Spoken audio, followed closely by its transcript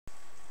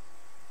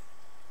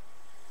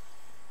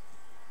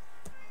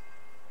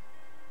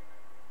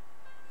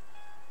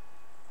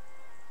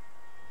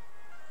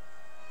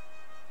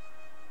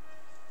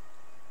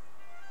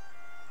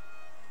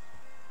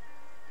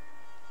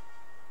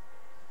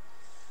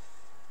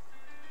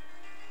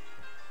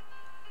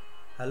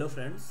Hello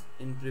friends,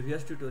 in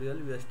previous tutorial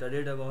we have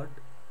studied about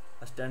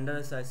a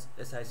standard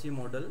SIC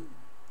model,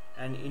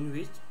 and in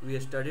which we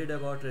have studied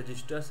about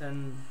registers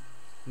and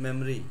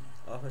memory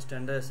of a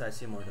standard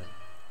SIC model.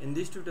 In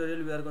this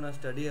tutorial we are going to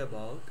study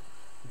about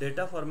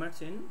data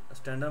formats in a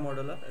standard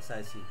model of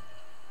SIC.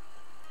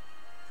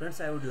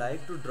 Friends, I would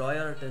like to draw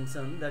your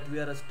attention that we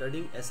are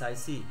studying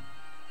SIC,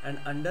 and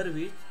under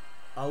which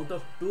out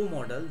of two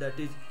models, that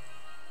is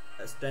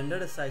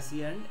standard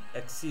SIC and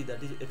XC,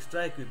 that is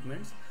extra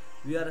equipments,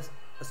 we are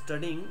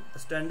studying a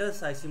standard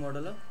SIC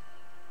model of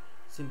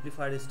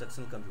simplified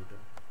instruction computer.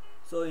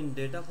 So in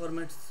data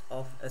formats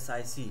of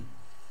SIC,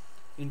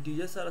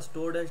 integers are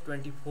stored as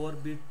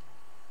 24-bit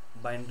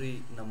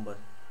binary number.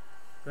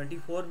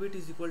 24-bit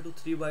is equal to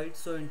 3 bytes,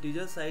 so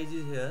integer size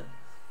is here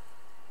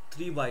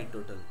 3 byte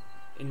total.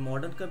 In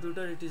modern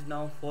computer it is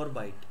now 4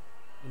 byte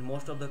in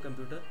most of the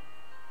computer.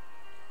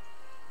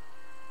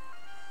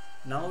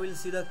 Now we'll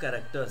see the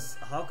characters,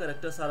 how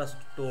characters are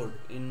stored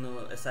in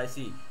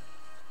SIC.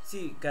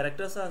 See,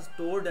 characters are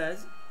stored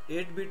as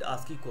 8-bit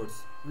ASCII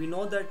codes. We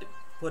know that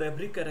for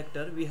every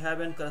character we have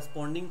an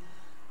corresponding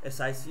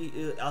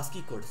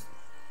ASCII codes.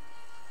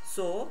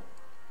 So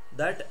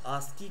that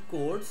ASCII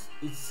codes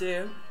is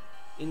saved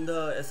in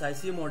the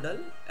SIC model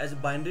as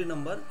binary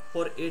number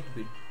for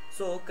 8-bit.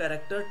 So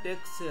character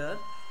takes here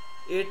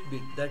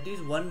 8-bit, that is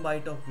 1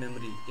 byte of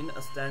memory in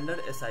a standard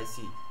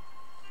SIC.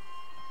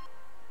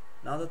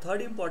 Now the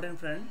third important,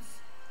 friends,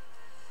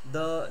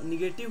 the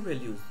negative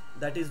values,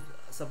 that is,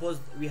 suppose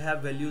we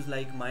have values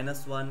like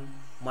 -1,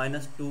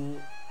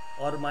 -2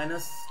 or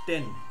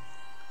 -10,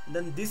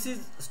 then this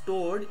is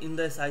stored in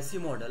the SIC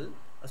model,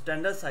 a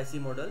standard SIC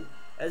model,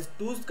 as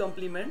 2's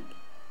complement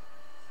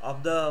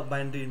of the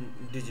binary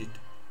digit.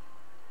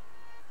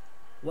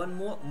 One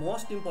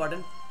most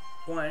important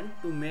point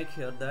to make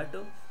here, that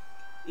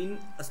in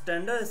a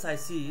standard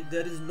SIC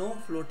there is no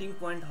floating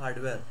point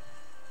hardware,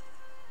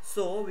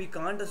 so we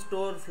can't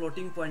store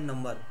floating point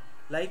number.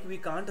 Like we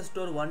can't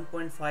store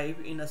 1.5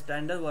 in a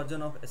standard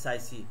version of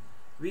SIC.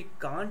 We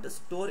can't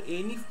store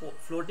any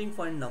floating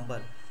point number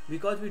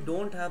because we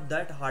don't have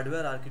that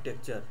hardware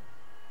architecture.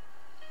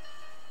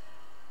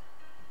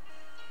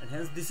 And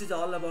hence this is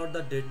all about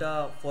the data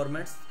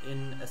formats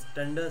in a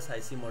standard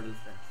SIC model,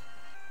 friends.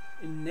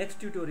 In next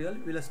tutorial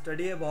we will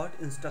study about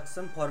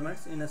instruction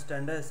formats in a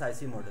standard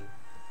SIC model.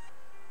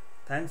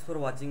 Thanks for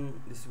watching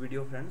this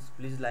video, friends.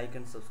 Please like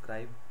and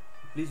subscribe.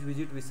 Please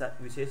visit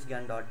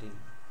visheshgyan.in.